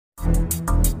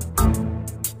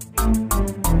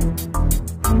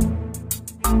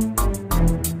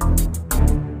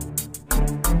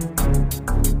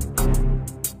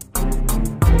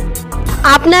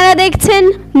আপনারা দেখছেন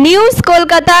নিউজ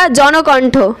কলকাতা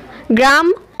জনকণ্ঠ, গ্রাম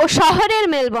ও শহরের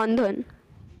মেলবন্ধন।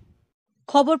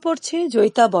 খবর পড়ছে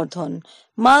জয়িতা বর্ধন।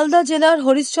 মালদা জেলার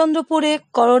হরিশ্চন্দ্রপুরে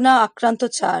করোনা আক্রান্ত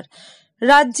 4।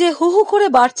 রাজ্যে হু হু করে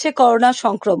বাড়ছে করোনা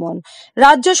সংক্রমণ।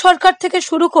 রাজ্য সরকার থেকে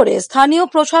শুরু করে স্থানীয়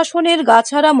প্রশাসনের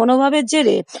গাছাড়া মনোভাবের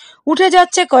জেরে উঠে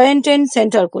যাচ্ছে কোয়ারেন্টাইন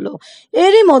সেন্টারগুলো।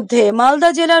 এরই মধ্যে মালদা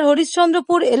জেলার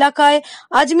হরিশ্চন্দ্রপুর এলাকায়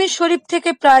আজমির শরীফ থেকে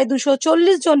প্রায়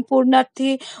 240 জন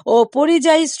পুণ্যার্থী ও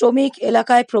পরিযায়ী শ্রমিক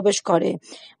এলাকায় প্রবেশ করে।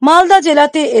 মালদা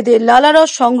জেলাতে এদের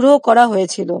লালারস সংগ্রহ করা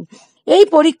হয়েছিল। এই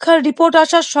পরীক্ষার রিপোর্ট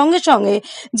আসার সঙ্গে সঙ্গে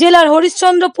জেলার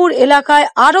হরিশ্চন্দ্রপুর এলাকায়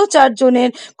আরো 4 জনের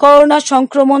করোনা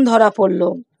সংক্রমণ ধরা পড়ল।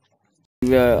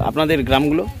 আপনাদের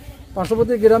গ্রামগুলো?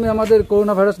 পার্শ্ববর্তী গ্রামে আমাদের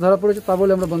করোনা ভাইরাস ধরা পড়েছে, তা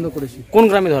বলে আমরা বন্ধ করেছি। কোন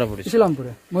গ্রামে ধরা পড়েছে?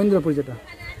 ইসলামপুরে, মহেন্দ্রপুর। যেটা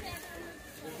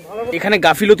এখানে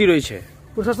গাফিলতি রয়েছে,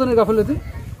 প্রশাসনের গাফিলতি।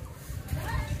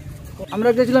 আমরা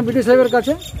গেছিলাম বিডি সাহেবের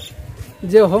কাছে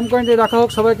যে হোম কোয়ারেন্টাইনে রাখা হোক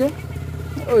সবাইকে,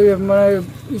 ওই মানে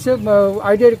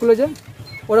আইডিআই কলেজে।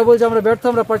 ওরা বলছে আমরা ব্যর্থ,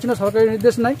 আমরা পারছি না, সরকারি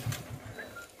নির্দেশ নাই,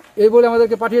 এই বলে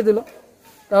আমাদেরকে পাঠিয়ে দিল।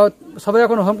 তাও সবাই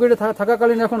এখন হোম কোয়ারেন্টাইনে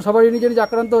থাকাকালীন এখন সবাই নিজে নিজে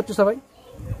আক্রান্ত হচ্ছে সবাই।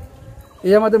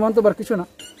 এই আমাদের মন্তব্য, আর কিছু না।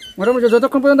 মোটামুটি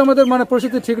যতক্ষণ পর্যন্ত আমাদের মানে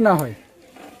পরিস্থিতি ঠিক না হয়।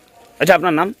 আচ্ছা,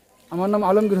 আপনার নাম? আমার নাম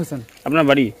আলমগীর হোসেন। আপনার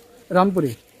বাড়ি?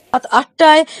 রামপুরি। রাত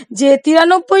 8টায় যে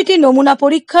 93টি নমুনা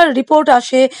পরীক্ষার রিপোর্ট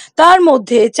আসে, তার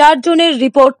মধ্যে 4 জনের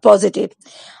রিপোর্ট পজিটিভ।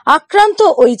 আক্রান্ত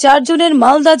ওই 4 জনের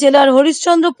মালদা জেলার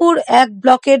হরিশ্চন্দ্রপুর 1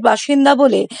 ব্লকের বাসিন্দা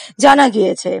বলে জানা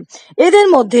গিয়েছে। এদের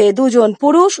মধ্যে 2 জন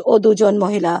পুরুষ ও 2 জন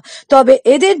মহিলা, তবে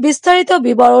এদের বিস্তারিত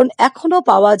বিবরণ এখনো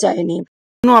পাওয়া যায়নি।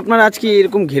 আপনারা আজকে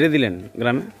এরকম ঘিরে দিলেন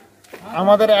গ্রামে?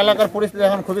 আমাদের এলাকার পরিস্থিতি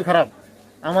এখন খুবই খারাপ।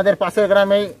 আমাদের পাশের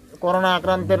গ্রামেই করোনা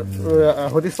আক্রান্তের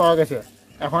হদিশ পাওয়া গেছে।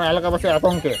 এখন এলাকাবাসী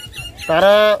আতঙ্কে,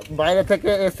 তারা বাইরে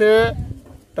থেকে এসে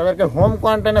তাদেরকে হোম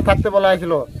কোয়ারেন্টাইনে থাকতে বলা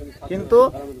হয়েছিল, কিন্তু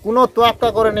কোনো তোয়াক্কা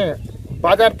করেনি।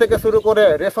 বাজার থেকে শুরু করে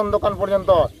রেশন দোকান পর্যন্ত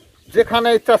যেখানে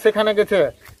ইচ্ছা সেখানে গেছে,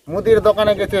 মুদির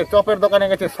দোকানে গেছে, চপের দোকানে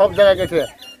গেছে, সব জায়গায় গেছে।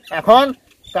 এখন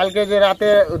কালকে যে রাতে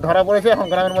ধরা পড়েছে, এখন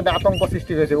গ্রামের মধ্যে আতঙ্ক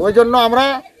সৃষ্টি হয়েছে। ওই জন্য আমরা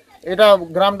এটা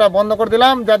গ্রামটা বন্ধ করে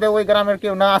দিলাম, যাতে ওই গ্রামের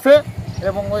কেউ না আসে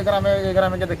এবং ওই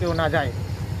গ্রামে যাতে কেউ না যায়।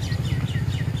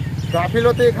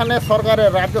 গাফিলতি এখানে সরকারের,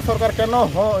 রাজ্য সরকার কেন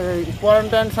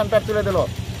কোয়ারেন্টাইন সেন্টার তুলে দিল?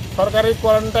 সরকারি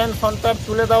কোয়ারেন্টাইন সেন্টার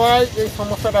তুলে দেওয়ায় এই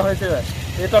সমস্যাটা হয়েছে।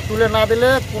 এটা তুলে না দিলে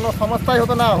কোনো সমস্যাই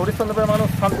হতো না, হরিশ্চন্দ্রপুরের মানুষ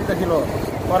শান্তিতে ছিল।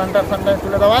 কোয়ারেন্টাইন সেন্টার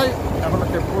তুলে দেওয়ায় এখন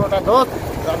হচ্ছে পুরোটা দোষ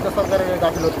রাজ্য সরকারের এই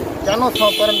গাফিলতি। কেন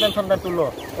সব কোয়ারেন্টাইন সেন্টার তুললো?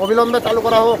 অবিলম্বে চালু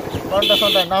করা হোক কোয়ারেন্টাইন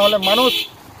সেন্টার, না হলে মানুষ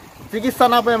চিকিৎসা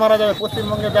না পেয়ে মারা যাবে।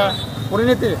 পশ্চিমবঙ্গে যা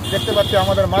পরিণতি দেখতে পাচ্ছি,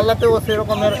 আমাদের মালদাতেও সেই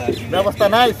রকমের ব্যবস্থা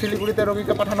নাই। শিলিগুড়িতে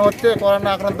রোগীকে পাঠানো হচ্ছে করোনা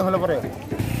আক্রান্ত হলে পরে।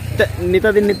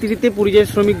 নেতাদের নেতৃত্বে পরিযায়ী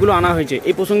শ্রমিকগুলো আনা হয়েছে,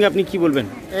 এই প্রসঙ্গে আপনি কি বলবেন?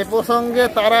 এই প্রসঙ্গে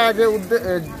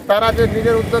তারা যে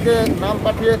নিজের উদ্যোগে নাম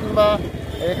পাঠিয়ে কিংবা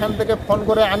এখান থেকে ফোন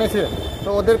করে আনেছে, তো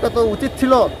ওদেরকে তো উচিত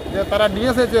ছিল যে তারা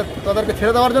নিয়ে এসেছে তাদেরকে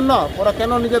ছেড়ে দেওয়ার জন্য। ওরা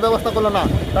কেন নিজে ব্যবস্থা করলো না?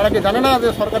 তারা কি জানে না যে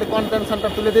সরকারি কোয়ারেন্টাইন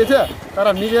সেন্টার তুলে দিয়েছে?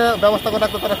 তারা নিজে ব্যবস্থা করে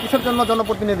রাখতো। তারা কিসের জন্য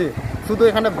জনপ্রতিনিধি? শুধু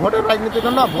এখানে ভোটের রাজনীতির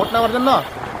জন্য, ভোট নেওয়ার জন্য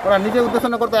ওরা নিজে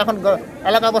উদ্দেশ্য করতো। এখন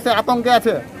এলাকা বসে আতঙ্কে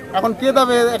আছে, এখন কে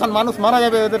দেবে? এখন মানুষ মারা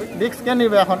যাবে, এদের রিস্ক কে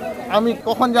নিবে? এখন আমি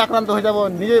কখন যে আক্রান্ত হয়ে যাব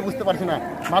নিজেই বুঝতে পারছি না।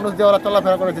 মানুষ যে ওরা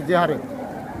চলাফেরা করেছে যে হারে,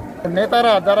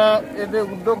 নেতারা যারা এদের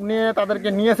উদ্যোগ নিয়ে তাদেরকে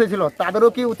নিয়ে এসেছিল, তাদেরও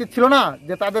কি উচিত ছিল না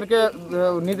যে তাদেরকে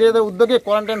নিজেদের উদ্যোগে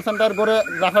কোয়ারেন্টাইন সেন্টার করে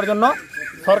রাখার জন্য?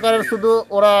 সরকারের শুধু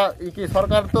ওরা কি,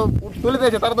 সরকার তো তুলে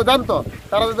দিয়েছে, তারা তো জানতো,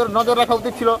 তাদের নজর রাখা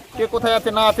উচিত ছিল কে কোথায় আছে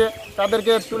না আছে।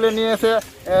 তাদেরকে তুলে নিয়ে এসে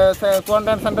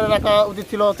কোয়ারেন্টাইন সেন্টারে রাখা উচিত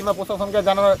ছিল, কিংবা প্রশাসনকে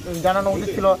জানানো উচিত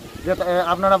ছিল যে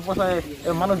আপনারা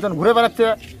মানুষজন ঘুরে বেড়াচ্ছে,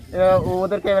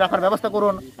 ওদেরকে রাখার ব্যবস্থা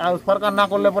করুন। আর সরকার না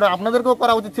করলে পরে আপনাদেরকেও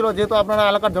করা উচিত ছিল, যেহেতু আপনারা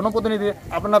এলাকার জনপ্রতিনিধি,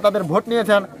 আপনারা তাদের ভোট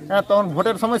নিয়েছেন। তখন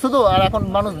ভোটের সময় শুধু, আর এখন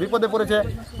মানুষ বিপদে পড়েছে,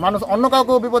 মানুষ অন্য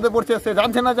কাউকেও বিপদে পড়ছে, সে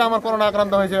জানছে না যে আমার করোনা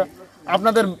আক্রান্ত হয়েছে।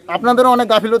 আপনাদেরও অনেক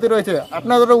গাফিলতি রয়েছে।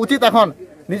 আপনাদেরও উচিত এখন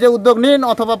নিজে উদ্যোগ নিন,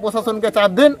 অথবা প্রশাসনকে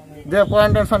চাপ দিন যে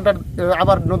কোয়ারেন্টাইন সেন্টার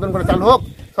আবার নতুন করে চালু হোক,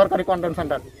 সরকারি কোয়ারেন্টাইন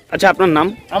সেন্টার। আচ্ছা, আপনার নাম?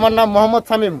 আমার নাম মোহাম্মদ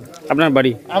শামীম। আপনার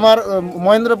বাড়ি? আমার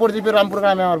মহেন্দ্রপুর জিপির রামপুর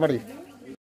গ্রামে আমার বাড়ি।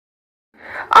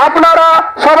 আপনারা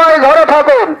সবাই ঘরে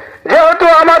থাকুন, যেহেতু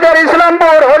আমাদের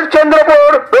ইসলামপুর, হরিশ্চন্দ্রপুর,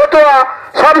 রতুয়া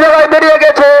সব জায়গায় বেরিয়ে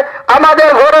গেছে, আমাদের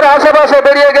ঘরের আশেপাশে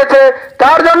বেরিয়ে গেছে।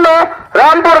 তার জন্য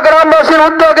রামপুর গ্রামবাসীর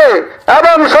উদ্যোগে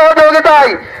এবং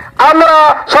সহযোগিতায় আমরা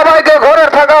সবাইকে ঘরে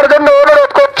থাকার জন্য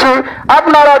অনুরোধ করছি।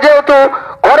 আপনারা যেহেতু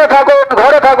ঘরে থাকুন,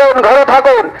 ঘরে থাকুন, ঘরে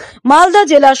থাকুন। মালদা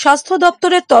জেলা স্বাস্থ্য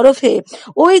দপ্তরের তরফে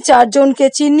ওই 4 জনকে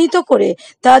চিহ্নিত করে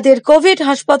তাদের কোভিড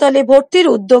হাসপাতালে ভর্তির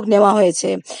উদ্যোগ নেওয়া হয়েছে।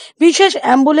 বিশেষ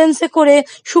অ্যাম্বুলেন্সে করে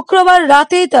শুক্রবার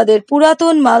রাতেই তাদের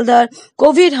পুরাতন মালদার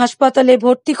কোভিড হাসপাতালে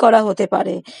ভর্তি করা হতে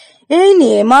পারে। এই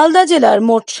নিয়ে মালদা জেলার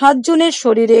মোট 7 জনের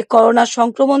শরীরে করোনা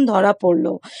সংক্রমণ ধরা পড়ল।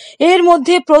 এর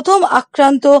মধ্যে প্রথম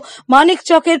আক্রান্ত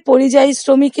মানিকচকের পরিযায়ী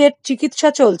শ্রমিকের চিকিৎসা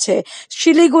চলছে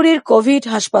শিলিগুড়ির কোভিড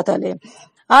হাসপাতালে।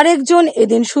 আরেকজন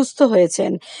এদিন সুস্থ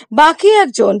হয়েছেন। বাকি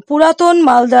একজন পুরাতন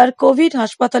মালদার কোভিড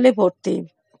হাসপাতালে ভর্তি।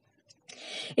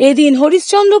 এদিন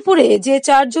হরিশ্চন্দ্রপুরে যে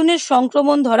 4 জনের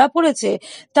সংক্রমণ ধরা পড়েছে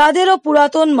তাদেরও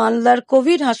পুরাতন মালদার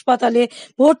কোভিড হাসপাতালে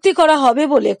ভর্তি করা হবে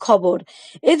বলে খবর।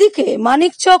 এদিকে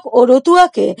মানিকচক ও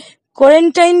রতুয়াকে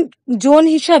কোয়ারেন্টাইন জোন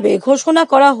হিসাবে ঘোষণা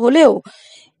করা হলেও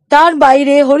তার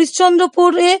বাইরে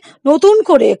হরিশ্চন্দ্রপুরে নতুন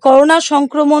করে করোনা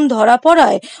সংক্রমণ ধরা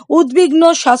পড়ায় উদ্বিগ্ন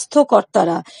স্বাস্থ্য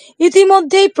কর্তারা।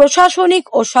 ইতিমধ্যেই প্রশাসনিক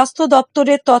ও স্বাস্থ্য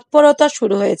দপ্তরের তৎপরতা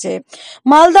শুরু হয়েছে।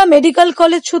 মালদা মেডিকেল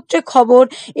কলেজ সূত্রে খবর,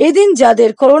 এদিন যাদের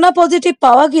করোনা পজিটিভ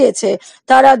পাওয়া গিয়েছে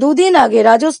তারা 2 দিন আগে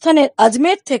রাজস্থানের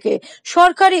আজমের থেকে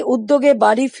সরকারি উদ্যোগে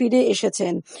বাড়ি ফিরে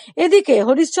এসেছেন। এদিকে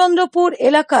হরিশ্চন্দ্রপুর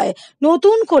এলাকায়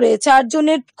নতুন করে 4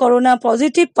 জনের করোনা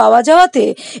পজিটিভ পাওয়া যাওয়াতে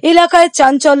এলাকায়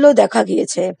চাঞ্চল্য দেখা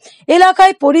গিয়েছে।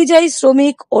 এলাকায় পরিযায়ী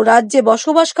শ্রমিক ও রাজ্যে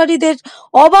বসবাসকারীদের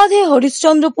অবাধে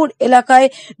হরিশ্চন্দ্রপুর এলাকায়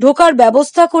ঢোকার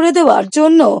ব্যবস্থা করে দেওয়ার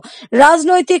জন্য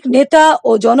রাজনৈতিক নেতা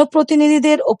ও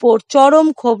জনপ্রতিনিধিদের ওপর চরম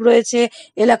ক্ষোভ রয়েছে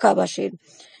এলাকাবাসীর।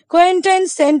 কোয়ারেন্টাইন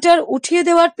সেন্টার উঠিয়ে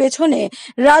দেওয়ার পেছনে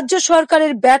রাজ্য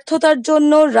সরকারের ব্যর্থতার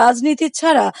জন্য রাজনীতি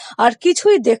ছাড়া আর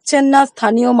কিছুই দেখছেন না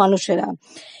স্থানীয় মানুষেরা।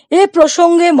 এ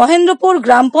প্রসঙ্গে মহেন্দ্রপুর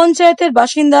গ্রাম পঞ্চায়েতের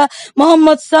বাসিন্দা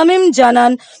মোহাম্মদ শামীম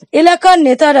জানান, এলাকার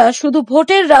নেতারা শুধু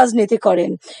ভোটের রাজনীতি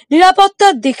করেন,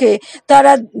 নিরাপত্তার দিকে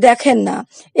তারা দেখেন না।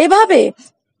 এভাবে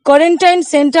কোয়ারেন্টাইন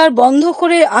সেন্টার বন্ধ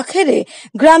করে আখেরে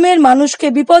গ্রামের মানুষকে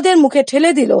বিপদের মুখে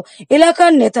ঠেলে দিল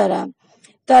এলাকার নেতারা।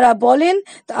 তারা বলেন,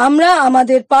 আমরা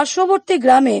আমাদের পার্শ্ববর্তী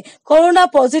গ্রামে করোনা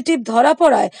পজিটিভ ধরা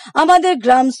পড়ায় আমাদের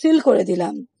গ্রাম সিল করে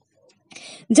দিলাম,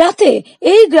 যাতে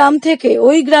এই গ্রাম থেকে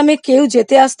ওই গ্রামে কেউ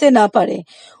যেতে আসতে না পারে।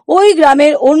 ওই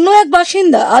গ্রামের অন্য এক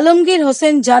বাসিন্দা আলমগীর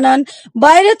হোসেন জানান,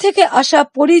 বাইরে থেকে আসা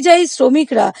পরিযায়ী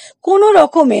শ্রমিকরা কোনো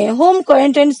রকমে হোম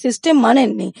কোয়ারেন্টাইন সিস্টেম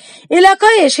মানেননি।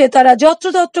 এলাকায় এসে তারা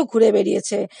যত্রতত্র ঘুরে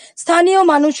বেরিয়েছে। স্থানীয়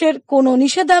মানুষের কোনো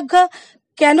নিষেধাজ্ঞা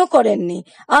কেন করেননি?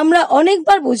 আমরা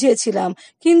অনেকবার বুঝিয়েছিলাম,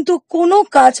 কিন্তু কোনো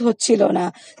কাজ হচ্ছিল না।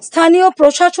 স্থানীয়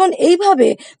প্রশাসন এইভাবে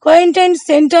কোয়ারেন্টাইন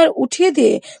সেন্টার উঠিয়ে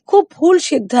দিয়ে খুব ভুল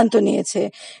সিদ্ধান্ত নিয়েছে।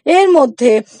 এর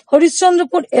মধ্যে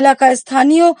হরিশ্চন্দ্রপুর এলাকায়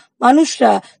স্থানীয়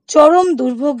মানুষরা চরম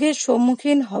দুর্ভোগের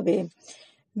সম্মুখীন হবে।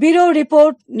 Bureau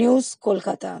report, news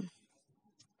Kolkata.